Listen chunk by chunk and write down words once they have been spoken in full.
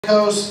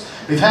Coast.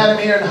 We've had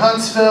him here in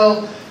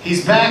Huntsville.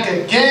 He's back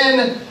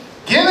again.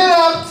 Give it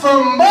up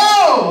for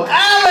Mo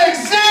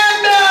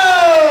Alexander!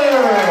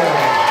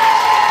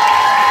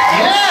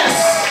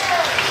 Yes!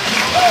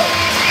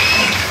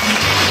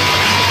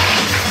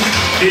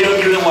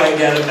 Bill, give the white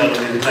guy the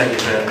melody. Thank you,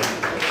 sir.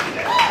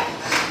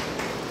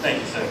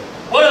 Thank you, sir.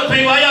 What up,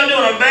 people? How y'all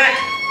doing? I'm back.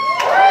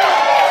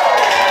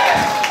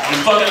 I'm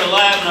fucking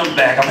alive and I'm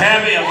back. I'm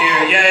happy. I'm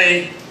here.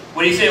 Yay.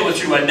 What he said was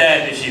true. I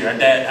died this year. I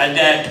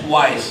died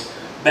twice.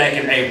 Back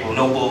in April,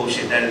 no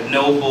bullshit. That is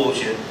no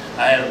bullshit.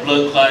 I had a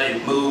blood clot,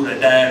 it moved, I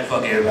died,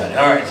 fuck everybody.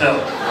 Alright, so.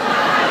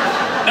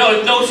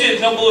 No shit,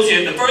 no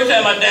bullshit. The first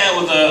time I died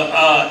was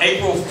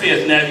April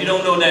 5th. Now, if you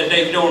don't know that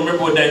date, if you don't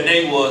remember what that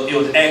date was, it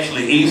was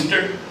actually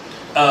Easter.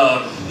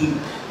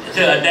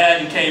 Until I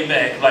died and came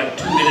back like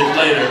 2 minutes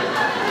later,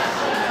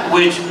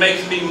 which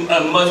makes me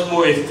a much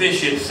more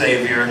efficient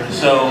savior.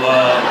 So,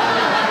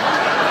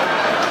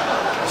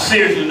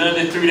 seriously, none of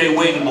this 3-day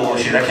waiting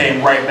bullshit. I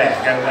came right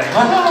back. I was like,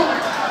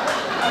 oh.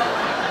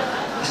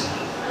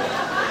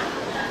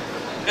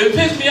 It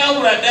pissed me off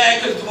when I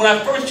died because when I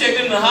first checked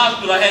into the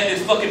hospital, I had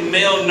this fucking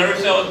male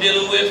nurse I was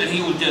dealing with, and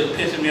he was just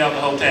pissing me off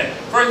the whole time.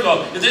 First of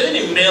all, if there's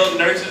any male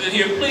nurses in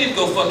here, please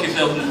go fuck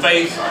yourself in the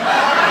face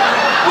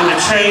with a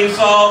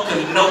chainsaw,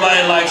 because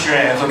nobody likes your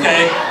ass,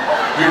 okay?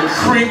 You're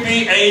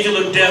creepy angel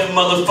of death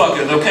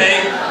motherfuckers, okay?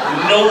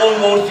 No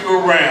one wants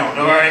you around,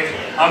 alright?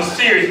 I'm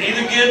serious.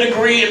 Either get a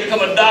degree and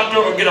become a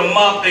doctor or get a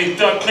mop and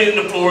start cleaning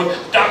the floor.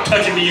 Stop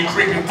touching me, you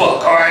creepy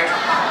fuck, alright?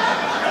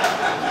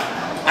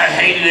 I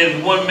hated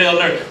it. One male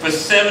nurse. For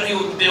 7, he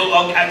was still.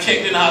 I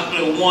checked in the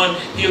hospital at 1.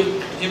 He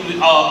was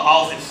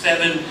off at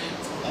 7.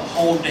 The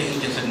whole day he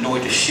just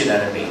annoyed the shit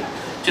out of me.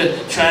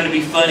 Just trying to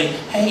be funny.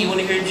 Hey, you want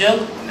to hear a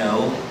joke?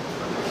 No.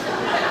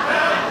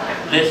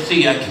 Let's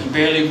see. I can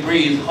barely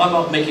breathe. How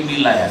about making me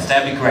laugh?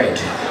 That'd be great.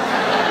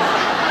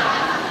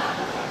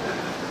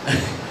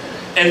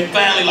 And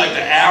finally, like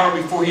the hour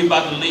before he was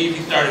about to leave,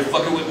 he started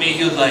fucking with me.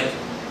 He was like,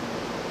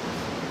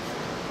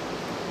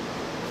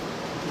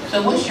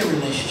 so what's your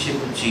relationship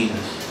with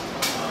Jesus?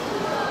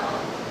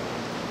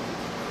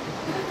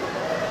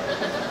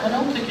 I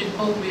don't think you're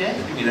supposed to be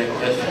asking me that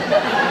question.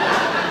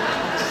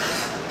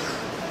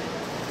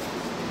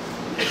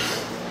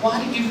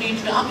 Why did you need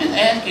to know? I'm just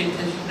asking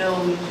because you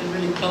know you're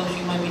really close,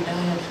 you might be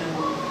dying soon.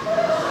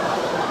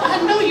 I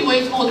know you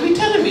ain't supposed to be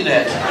telling me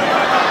that.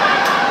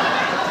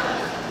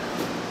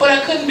 But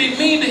I couldn't be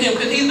mean to him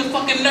because he's the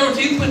fucking nurse.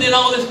 He's putting in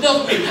all this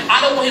stuff for me. I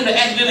don't want him to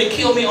accidentally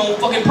kill me on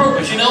fucking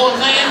purpose, you know what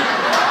I'm saying?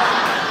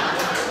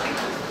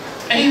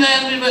 And he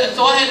asked me,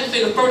 so I had to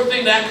say the first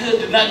thing that I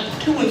could to not be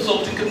too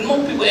insulting, because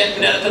most people ask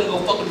me that, I couldn't go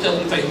fuck themselves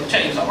in the face with a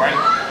chainsaw, right?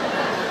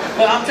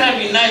 But I'm trying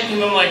to be nice to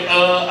him. I'm like,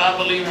 I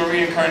believe in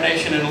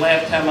reincarnation, and the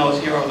last time I was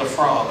here, I was a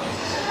frog.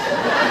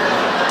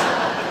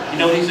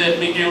 You know what he said to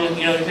me, Julie?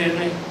 You know what he said to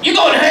me? You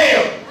going to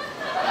hell!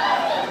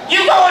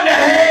 You going to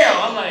hell!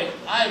 I'm like,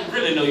 I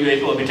really know you ain't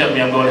supposed to be telling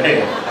me I'm going to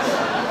hell.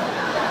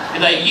 He's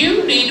like,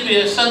 you need to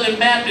be a Southern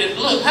Baptist.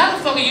 Look, how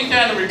the fuck are you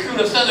trying to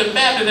recruit a Southern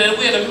Baptist and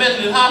we're in a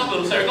Methodist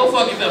hospital, sir? Go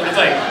fuck yourself in the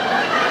face.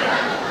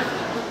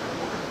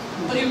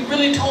 But he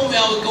really told me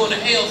I was going to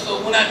hell,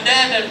 so when I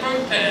died that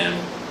first time,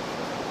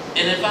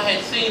 and if I had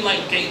seen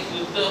like gates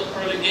and stuff,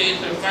 pearly gates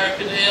or fire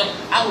pit of hell,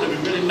 I would have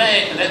been really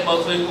mad because that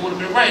motherfucker would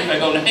have been right if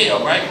I go to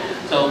hell, right?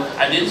 So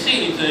I didn't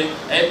see anything.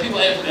 And people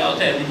ask me all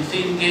the time, did you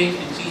see the gates?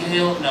 Did you see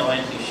hell? No,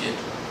 I didn't see shit.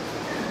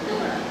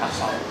 I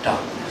saw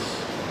darkness.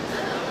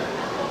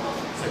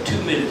 For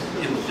 2 minutes,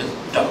 it was just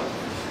darkness.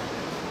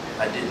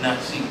 I did not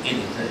see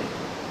anything.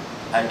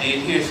 I did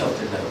hear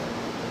something though.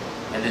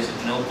 And this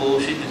is no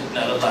bullshit, this is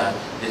not a lie.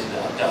 This is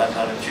God's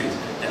honest truth.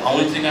 The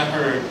only thing I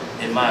heard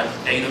in my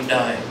state of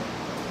dying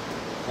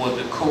was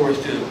the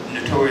chorus to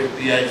Notorious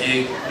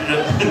B.I.G.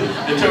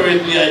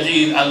 Notorious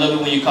B.I.G. I love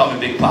it when you call me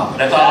Big Papa.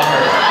 That's all I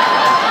heard.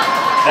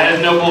 That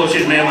is no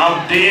bullshit, man.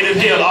 I'm dead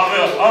as hell.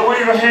 I'll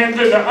wave your hands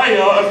in the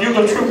air if you're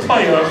the true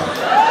player.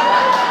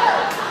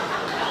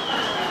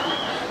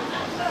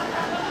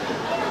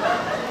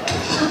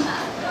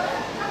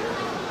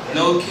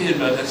 No kidding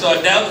about that. So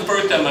that was the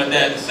first time I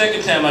died. The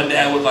second time I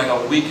died was like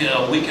a week and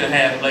a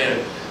half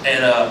later.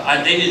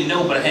 And they didn't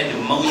know, but I had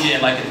pneumonia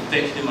and like an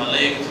infection in my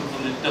leg and some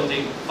of the stuff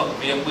they fucked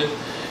me up with.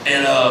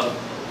 And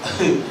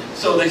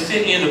so they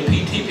sent in the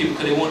PT people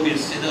because they wanted me to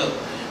sit up.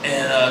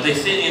 And they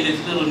sent in this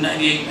little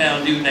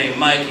 98-pound dude named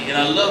Mikey. And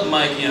I love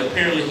Mikey, and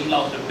apparently he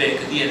lost a bet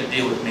because he had to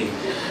deal with me.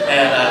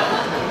 And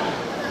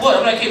what?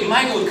 I'm like, hey,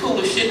 Michael was cool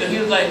as shit, and he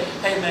was like,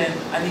 hey man,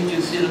 I need you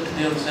to sit up to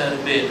the other side of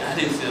the bed. I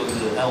didn't feel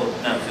good. I was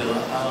not feeling,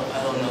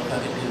 I don't know if I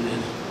can do this.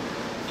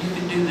 You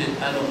can do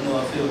this. I don't know,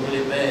 I feel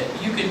really bad.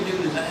 You can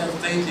do this. I have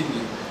faith in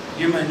you.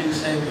 You're my new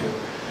savior.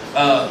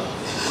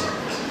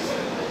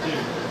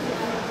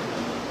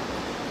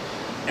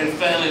 And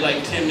finally,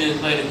 like 10 minutes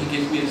later, he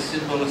gets me to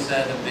sit on the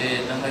side of the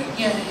bed, and I'm like,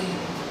 yay.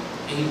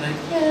 And he's like,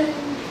 yay.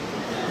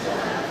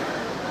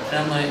 And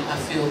I'm like, I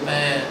feel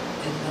bad.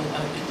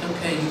 It's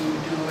okay, you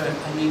do it.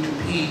 I need to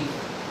pee.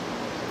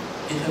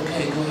 It's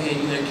okay, go ahead,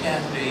 you got a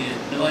catheter.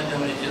 No, I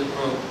don't, it just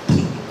broke.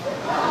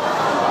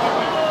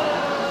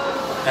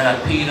 and I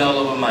peed all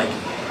over Mikey.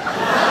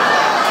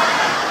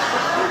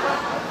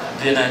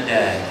 Then I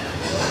died.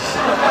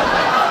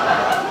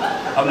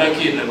 I'm not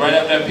kidding. Right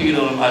after I peed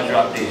on him, I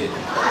dropped dead.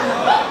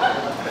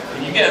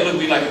 You gotta look at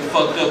me like it's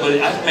fucked up, but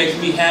it makes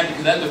me happy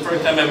because that's the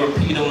first time I ever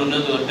peed on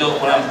another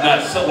adult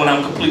when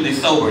I'm completely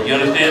sober. You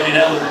understand me?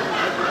 That was.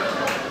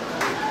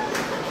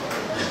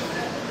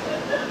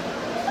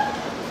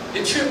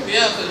 It tripped me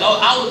out because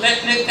I was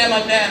that next time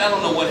I died. I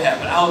don't know what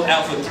happened. I was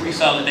out for 3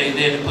 solid days.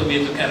 They had to put me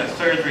in some kind of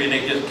surgery, and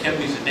they just kept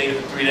me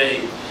sedated for 3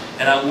 days.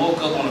 And I woke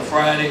up on a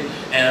Friday,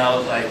 and I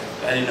was like,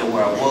 I didn't know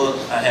where I was.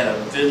 I had a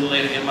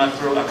ventilator in my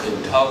throat. I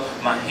couldn't talk.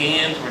 My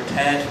hands were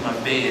tied to my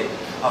bed.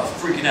 I was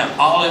freaking out.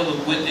 All I was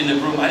within the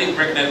room, I didn't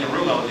recognize the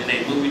room I was in.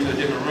 They moved me to a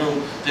different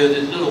room. There was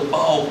this little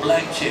bald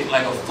black chick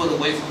like a foot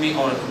away from me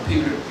on a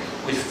computer,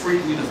 which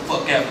freaked me the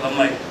fuck out. Because I'm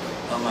like,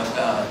 oh my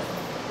God,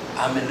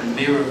 I'm in the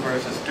mirror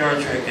versus Star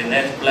Trek, and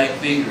that's Black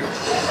Figure.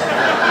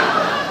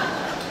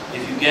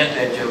 If you get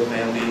that joke,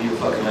 man, me and you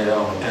fucking later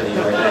on. I'm telling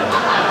you right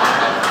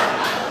now.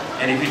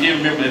 And if you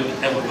didn't remember,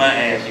 that was my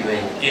ass you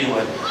ate.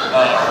 Anyway.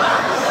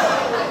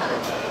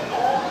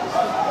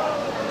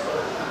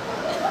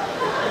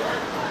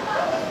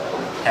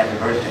 Happy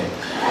birthday.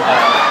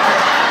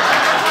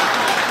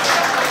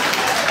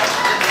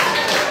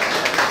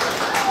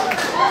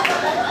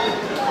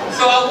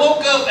 So I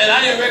woke up and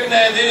I didn't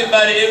recognize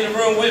anybody in the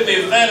room with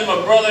me. Finally, my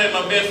brother and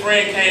my best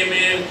friend came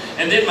in,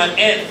 and then my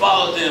aunt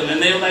followed them,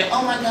 and they were like,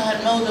 "Oh my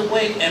God, Mo's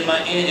awake!" And my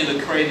aunt is a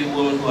crazy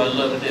woman who I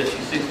love to death.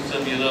 She's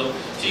 60-something years old.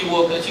 She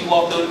woke up. She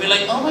walked over to me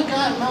like, "Oh my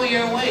God, Mo,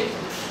 you're awake.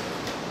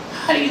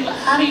 How do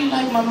you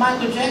like my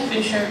Michael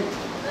Jackson shirt?"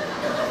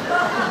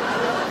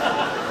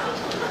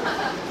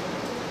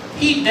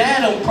 He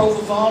died on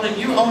propofol, and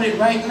you're on it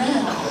right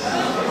now.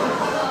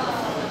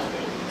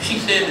 She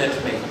said that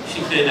to me.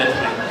 She said that to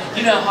me.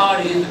 You know how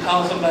hard it is to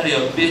call somebody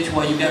a bitch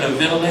while you got a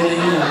ventilator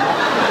in?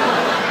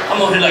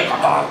 I'm on here like,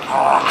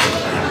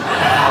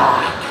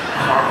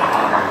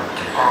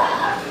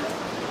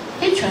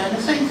 He's trying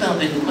to say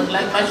something. It looks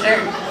like my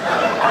shirt.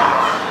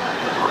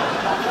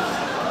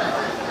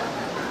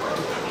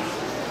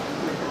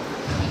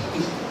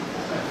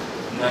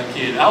 I'm not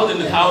kidding. I was in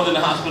the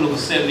hospital for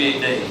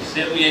 78 days.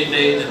 78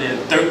 days and then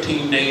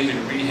 13 days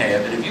in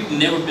rehab. And if you've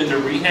never been to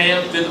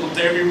rehab, physical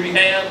therapy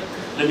rehab,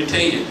 let me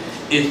tell you,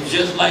 it's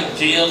just like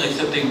jail,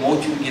 except they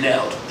want you to get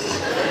out.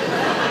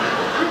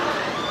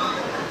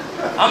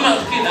 I'm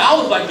not kidding. I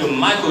was like the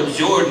Michael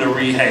Jordan of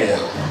rehab.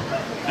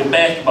 The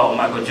basketball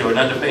Michael Jordan,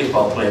 not the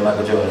baseball player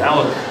Michael Jordan.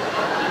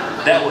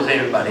 That was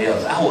everybody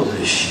else. I was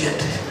the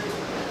shit.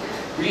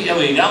 I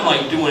mean, I'm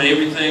like doing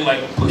everything,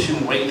 like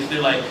pushing weights.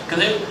 They're like, because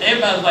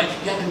everybody's like,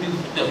 you have to do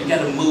stuff, you got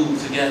to move,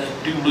 so you got to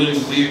do really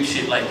weird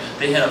shit. Like,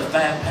 they had a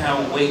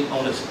 5-pound weight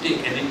on a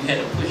stick, and then you had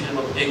to push it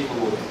up a big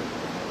board.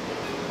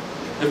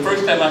 The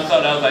first time I saw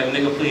it, I was like,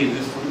 nigga, please,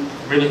 this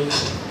really?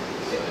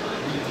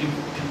 You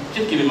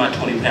just give me my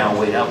 20-pound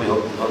weight. I'll be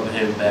over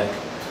here and back.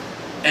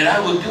 And I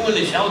was doing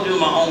this. I was doing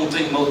my own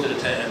thing most of the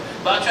time.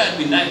 But I tried to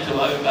be nice to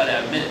everybody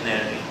I met in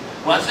there.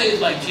 When I say it's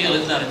like jail,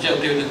 it's not a joke.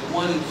 There was this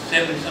one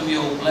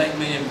 70-some-year-old black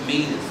man,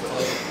 mean as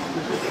fuck.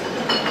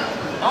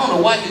 I don't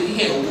know why he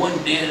had one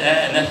dead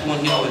eye, and that's the one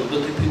he always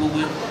looked at people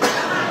with.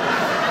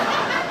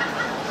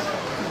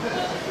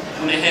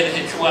 When they had to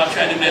hit you, I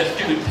tried to do that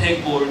stupid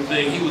pegboard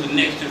thing. He was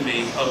next to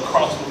me,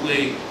 across the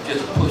way,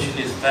 just pushing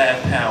this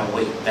 5-pound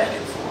weight back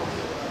and forth.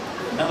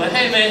 I was like,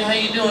 hey man, how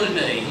you doing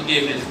today? He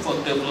gave me this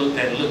fucked up look,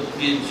 that look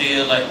in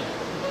jail, like,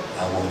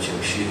 I want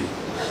your shoe.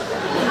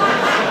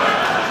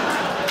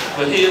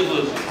 But his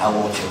was, I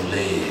want your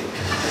leg.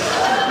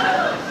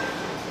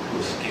 It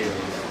was scary.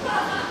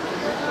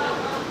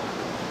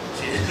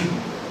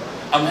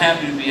 I'm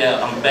happy to be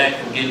out. I'm back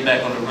and getting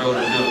back on the road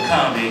and doing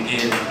comedy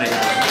again.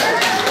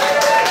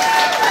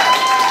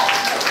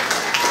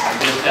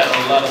 Just got a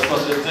lot of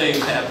fucking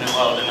things happening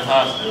while I was in the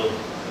hospital.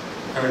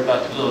 Heard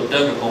about the little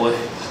Duggar boy.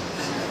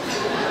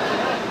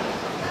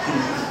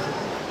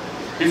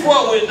 Before I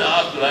went in the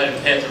hospital, I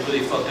had some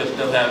really fucked up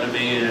stuff happen to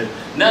me, and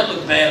not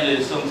look badly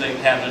as something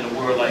happening in the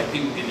world, like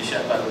people getting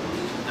shot by the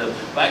police and stuff.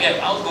 But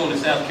I was going to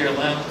South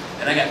Carolina,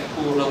 and I got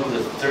pulled over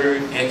the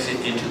 3rd exit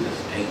into the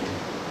state.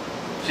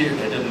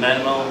 Seriously, it doesn't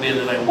matter my own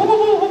business. Like, whoa, whoa,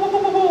 whoa, whoa, whoa,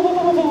 whoa,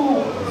 whoa,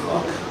 whoa,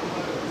 whoa,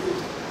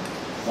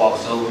 fuck.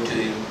 Walks over to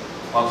you.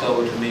 Walks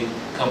over to me,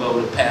 comes over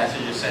to the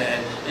passenger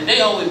side, and they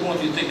always want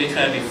you to think they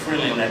try to be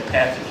friendly on that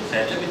passenger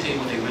side. Let me tell you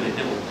what they really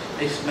do.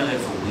 They smell it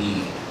for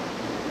weed.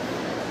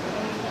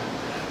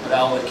 But I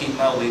always keep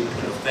my weed,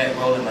 put a fat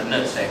roll in my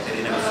nutsack so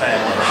they never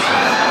find that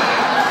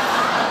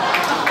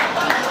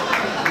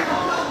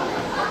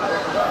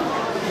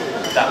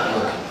shit. Stop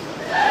looking.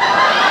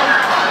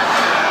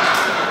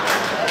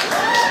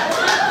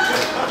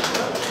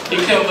 He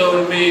comes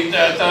over to me,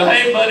 starts talking,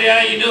 hey buddy, how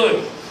you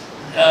doing?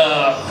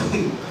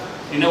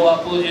 You know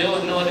I pulled you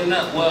over? No, I did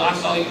not. Well, I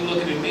saw you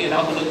looking at me, and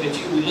I was looking at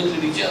you. We looked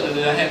at each other, and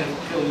I had to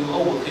pull you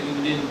over because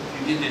you did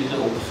this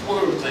little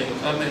swerve thing.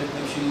 So I made to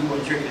make sure you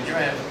weren't drinking and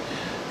driving.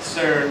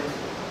 Sir,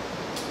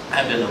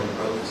 I've been on the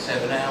road for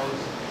 7 hours.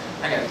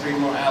 I got 3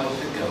 more hours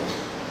to go.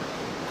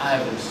 I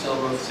have been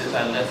sober since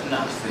I left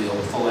Knoxville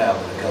 4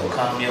 hours ago.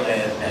 Calm your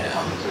ass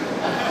down.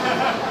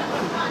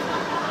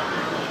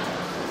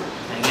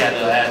 And you got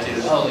the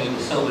attitude, oh, you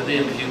were sober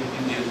then, but you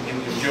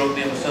drunk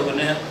then, sober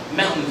now.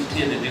 Mountains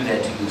tend to do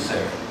that to you,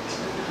 sir.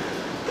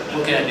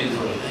 What can I do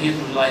for you? Here's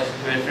my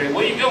license registration.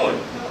 Where you going?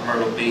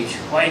 Myrtle Beach.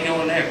 Why you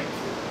going there?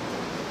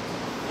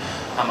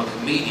 I'm a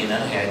comedian,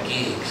 I got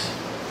gigs.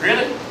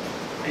 Really?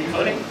 Are you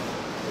funny?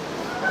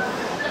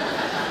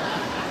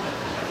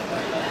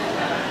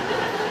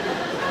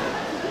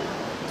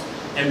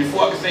 And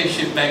before I could say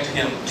shit back to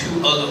him,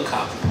 2 other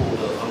cops pulled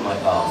up. I'm like,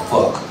 oh,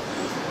 fuck.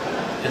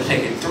 It's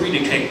taking 3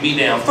 to take me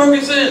down.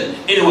 Ferguson!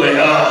 Anyway,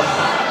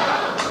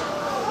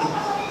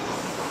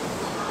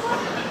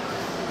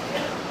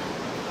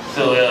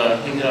 So,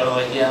 he got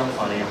like, yeah, I'm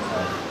funny. You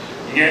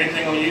got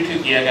anything on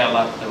YouTube? Yeah, I got a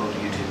lot of stuff on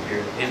YouTube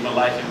here. Here's my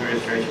license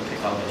registration,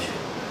 pick all that shit.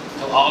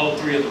 So all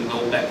 3 of them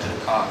go back to the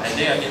car, and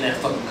they are in that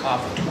fucking car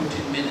for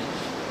 20 minutes.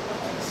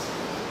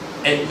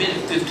 At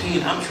minute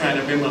 15, I'm trying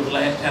to remember the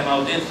last time I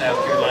was in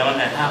South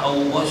Carolina and how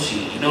old was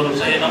she? You know what I'm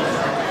saying?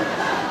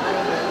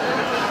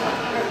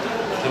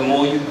 The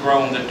more you've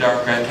grown, the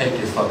darker I take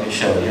this fucking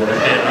show. You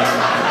understand me?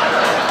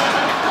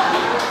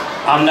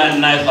 I'm not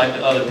nice like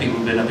the other people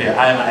who've been up here.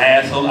 I am an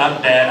asshole. I'm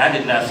bad. I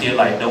did not see it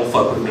like, don't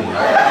fuck with me. All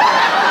right?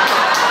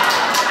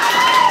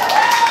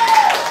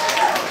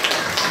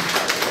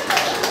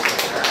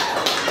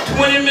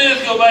 20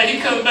 minutes go by, he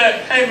comes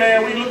back, hey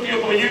man, we looked you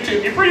up on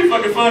YouTube, you're pretty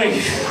fucking funny.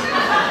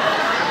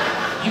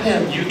 You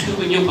have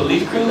YouTube in your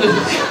police crew?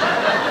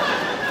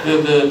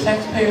 The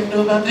taxpayers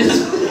know about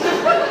this?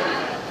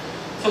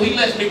 So he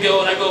lets me go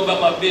and I go about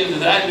my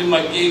business. I do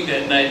my gig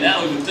that night and I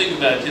don't even think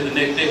about it till the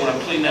next day when I'm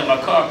cleaning out my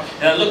car.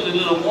 And I look at the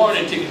little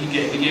warning ticket he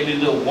gave me. He gave me a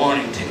little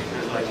warning ticket. It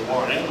was like a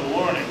warning. It was a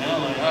warning. And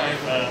I'm like, all right,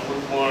 fine.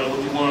 What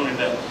you warning me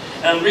about?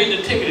 And I'm reading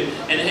the ticket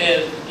and it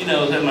has, you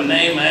know, it has my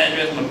name, my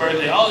address, my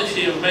birthday, all this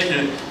shit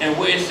information. And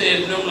where it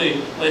says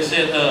normally, where it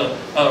says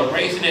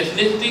race and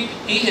ethnicity,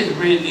 he has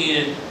written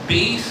in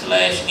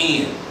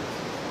B/N.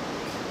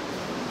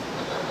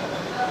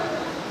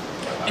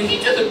 Did he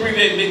just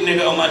abbreviate big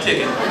nigga on my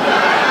ticket?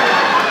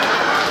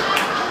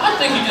 I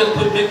think he just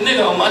put big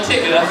nigga on my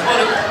ticket, I swear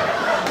to God.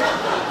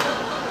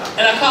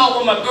 And I called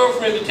one of my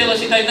girlfriends to tell her,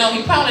 she's like, no,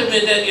 he probably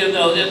meant that, you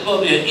know, there's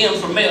supposed to be an M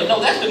for male. No,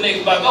 that's the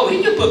nigga about, oh,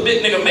 he just put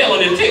big nigga male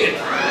on his ticket.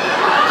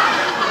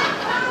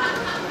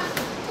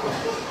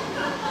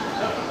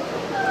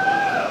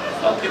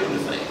 I'll kick him in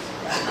the face.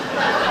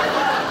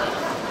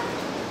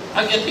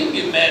 I guess people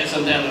get mad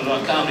sometimes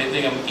on comedy,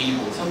 they think I'm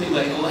evil. Some people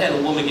like, oh, I had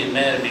a woman get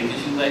mad at me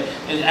because she's like,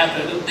 and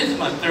after, this is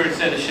my 3rd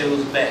set of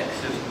shows back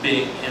since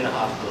being in the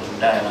hospital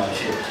and dying all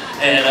shit.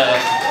 And,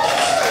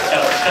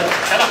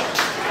 shut up.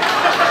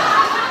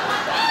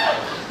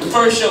 The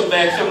first show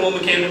back, some woman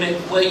came to me,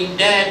 well, you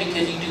died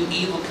because you do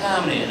evil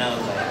comedy. And I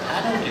was like,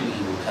 I don't do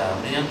evil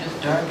comedy, I'm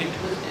just dark and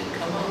twisted,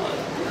 come on.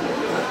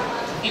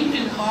 You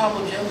do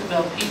horrible jokes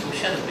about people,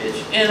 shut up, bitch.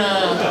 And,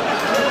 I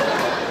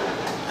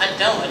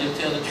don't, I just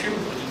tell the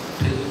truth.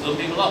 Some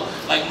people off.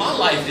 Like, my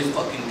life is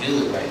fucking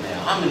good right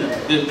now. I'm in a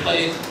good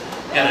place,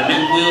 got a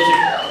new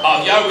wheelchair.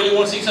 If y'all really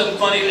want to see something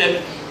funny,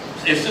 as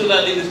soon as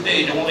I leave the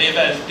stage, I want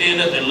everybody to stand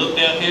up and look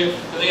down here,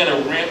 because they got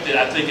a ramp that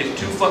I think is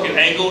too fucking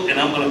angled,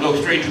 and I'm going to go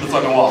straight to the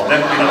fucking wall.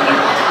 That's what I'm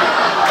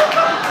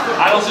thinking.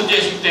 I don't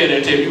suggest you stand there,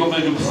 Tim. You're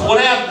going to do,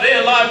 what happened?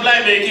 There, a lot of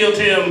black men killed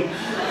Tim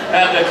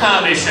at the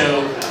comedy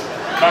show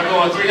by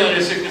going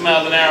 360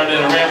 miles an hour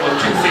down a ramp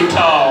was 2 feet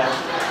tall.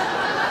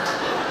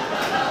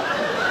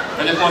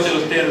 I just want you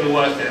to stand up and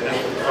watch that. That's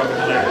fucking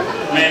hilarious.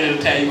 Man in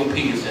the town, you're gonna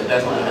pee yourself.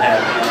 That's what's gonna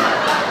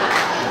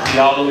happen.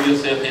 Pee all over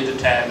yourself, hit the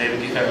time,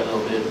 maybe get her a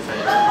little bit in the face.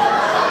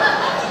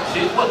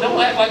 Shit, well, don't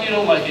act like you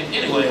don't like it.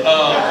 Anyway,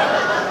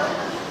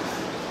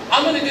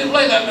 I'm in a good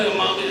place.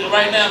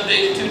 Right now I'm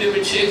dating 2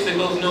 different chicks that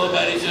both know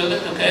about each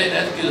other. Okay,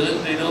 that's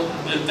good. You know,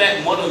 in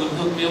fact, one of them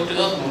hooked me up to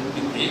the other one.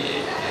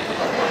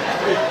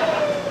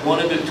 Yeah.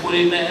 One of them is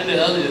 29, the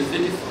other is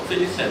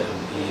 57.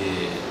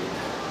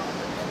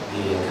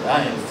 Yeah, because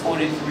I am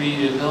 43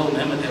 years old and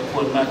I'm at that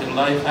point in my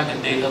life, I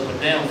can date up and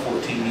down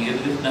 14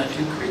 years and it's not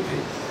too creepy.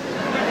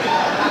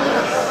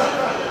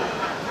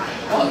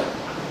 What?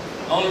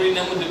 Only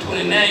reason I'm with the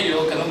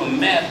 29-year-old because I'm a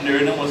math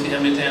nerd and I want to see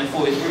how many times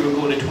 43 will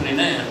go to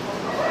 29.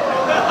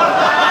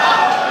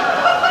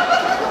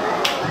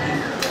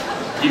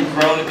 You can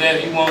grown at that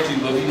if you want to,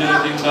 but if you know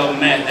anything about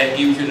math, that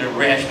gives you an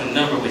irrational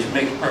number which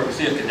makes perfect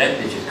sense because that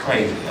bitch is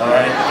crazy,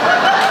 alright?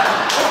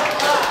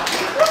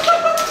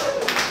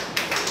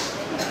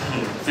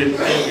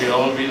 57, the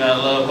only reason I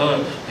love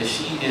her is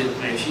she is,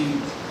 and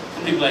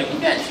some people like, you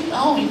can't,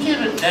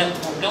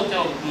 don't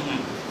tell,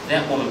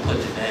 that woman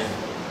puts it down.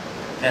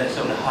 That is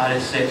some of the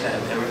hottest sex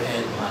I've ever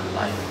had in my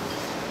life.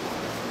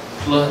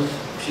 Plus,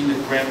 she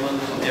with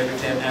grandmother, so every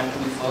time after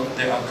we fuck,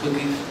 there are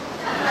cookies.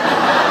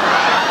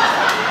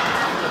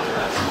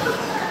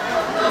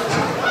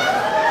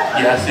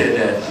 Yeah, I said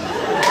that.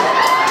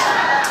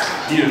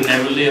 You'll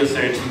never live,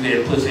 sir, till you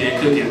had pussy and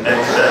cookies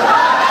back to that.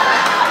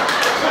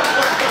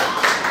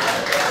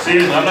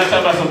 Seriously, I'm not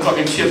talking about some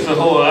fucking chips or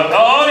whore.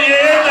 Oh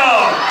yeah, no!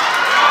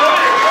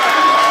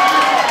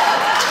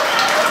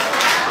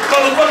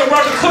 motherfucker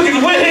brought the cookies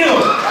with him.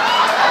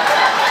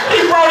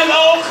 He brought his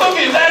own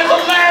cookies. That is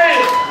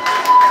hilarious.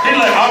 He's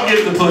like, I'm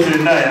getting the pussy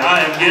tonight.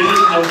 I am getting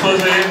the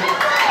pussy.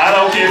 I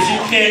don't care if she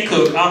can't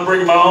cook. I'm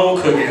bringing my own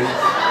cookies.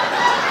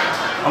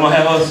 I'm gonna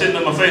have her sitting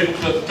on my face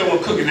throwing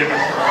cookies at me.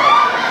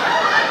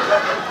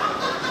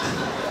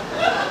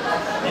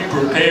 You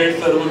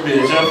prepared son of a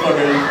bitch. I'm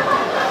fucking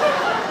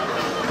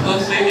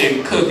pussy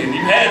and cooking.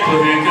 You had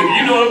pussy and cooking.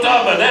 You know what I'm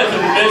talking about. That's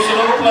the best shit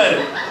on the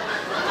planet.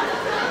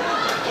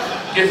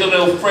 Get some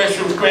little fresh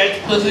from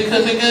scratch pussy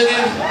cookies.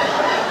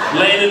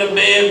 Laying in the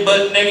bed,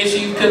 butt naked,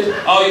 she's cooking.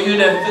 Oh, you hear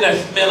that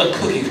smell of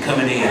cookies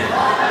coming in.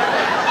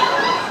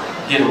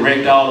 Get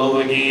wrecked all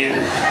over again.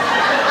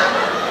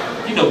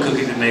 You know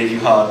cookies have made you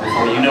hard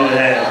before. You know it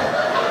has.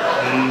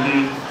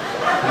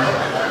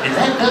 Is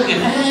that cookie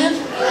hand?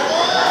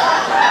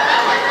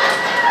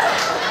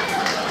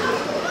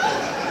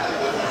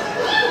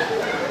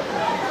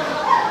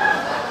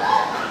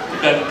 You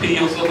got to pee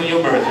yourself on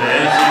your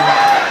birthday.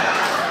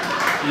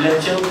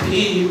 Let your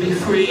pee be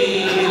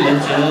free.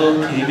 Let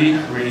your pee be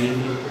free.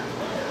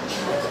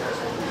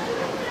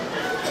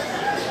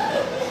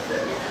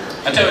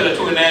 I tell you, the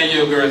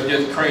 29-year-old girl is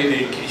just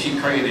crazy. She's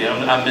crazy.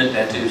 I meant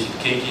that too. She's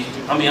kinky.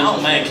 I mean, I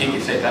don't mind kinky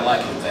sex. I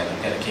like it, in fact. I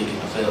got a kinky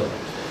myself.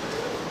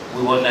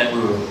 One night we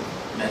were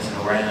messing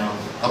around.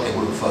 Okay,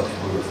 we were fucking.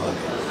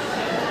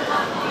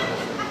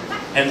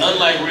 And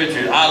unlike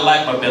Richard, I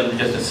like my belly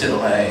just to sit on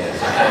her ass.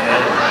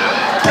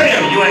 Okay?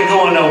 Damn, you ain't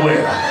going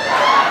nowhere.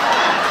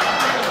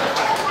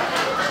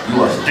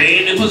 You are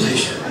staying in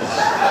position.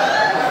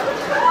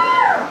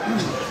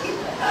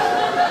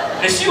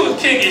 And she was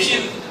kinky.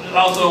 She's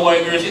also a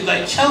white girl. She's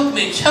like, choke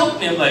me.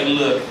 I'm like,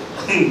 look,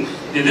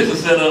 is this a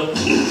setup?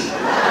 Do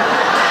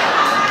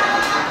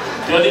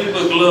I need to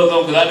put gloves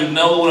on because I do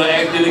not want to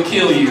accidentally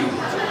kill you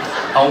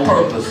on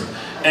purpose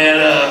and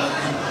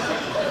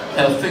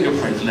have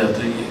fingerprints left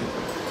to you?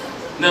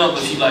 No,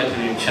 but she likes to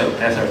be choked.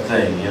 That's her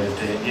thing. You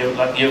understand? You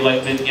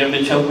ever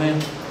been choked,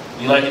 man?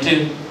 You like it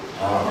too?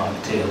 I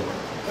can tell.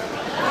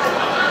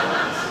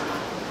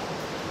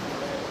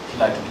 She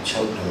likes to be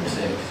choked during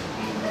sex.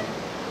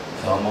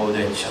 So I'm over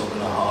there choking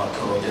her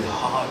hardcore, just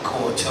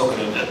hardcore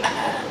choking her.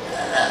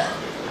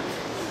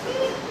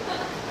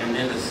 And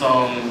then the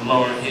song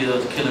Lauryn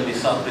Hill's Killing Me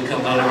Softly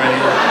comes on the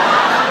radio.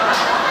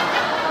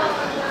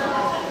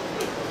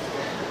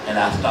 And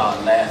I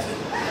start laughing.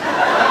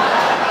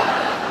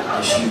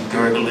 And she's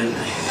gurgling.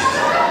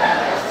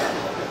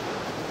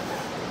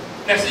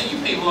 Now see, you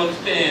people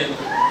understand,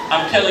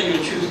 I'm telling you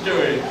a true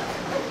story,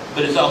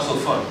 but it's also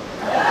fun.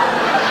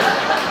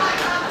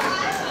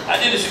 I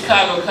did a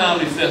Chicago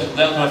Comedy Festival.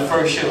 That was my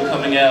first show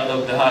coming out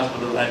of the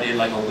hospital. I did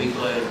like a week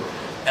later.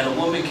 And a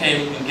woman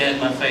came and got in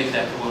my face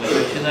afterwards.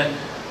 She's like,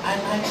 I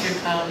liked your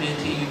comedy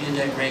until you did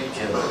that rape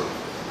joke.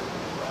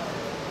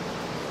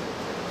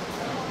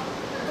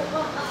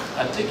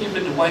 I think you've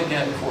been the white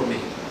guy before me.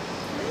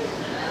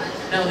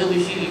 No, it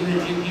was you.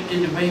 You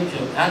did the rape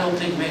joke. I don't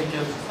think rape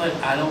jokes are fun.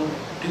 I don't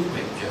do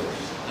rape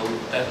jokes. No,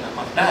 that's not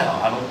my style.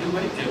 I don't do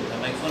rape jokes. I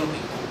make fun of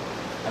people.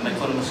 I make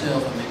fun of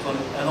myself. I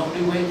don't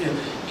do rape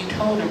jokes. You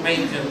told a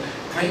rape joke.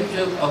 Rape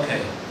joke?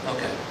 Okay.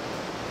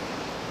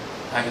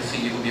 I can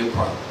see you can be a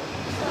problem.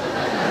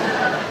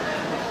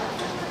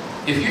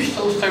 If you're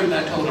so certain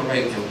I told a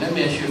rape joke, let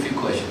me ask you a few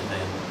questions,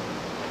 man.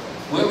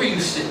 Where were you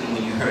sitting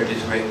when you heard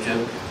this rape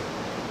joke?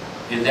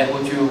 Is that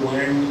what you were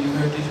wearing when you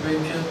heard this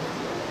rape joke?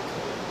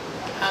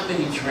 How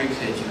many drinks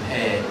had you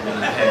had when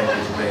you heard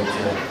this rape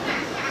joke?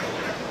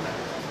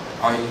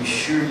 Are you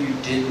sure you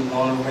didn't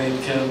want a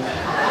rape joke?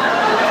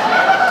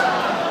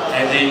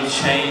 And then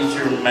change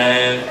your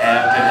mind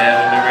after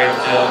having the rape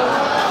joke?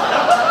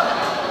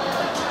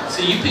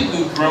 See, you people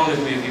can groan at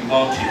me if you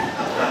want to.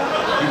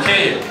 You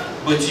can.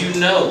 But you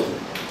know,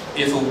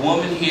 if a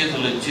woman hears a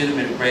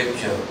legitimate rape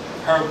joke,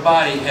 her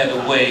body had a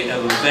way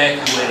of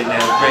evacuating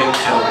that rape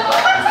joke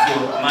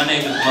before. My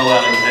name is Mo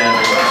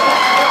Alexander.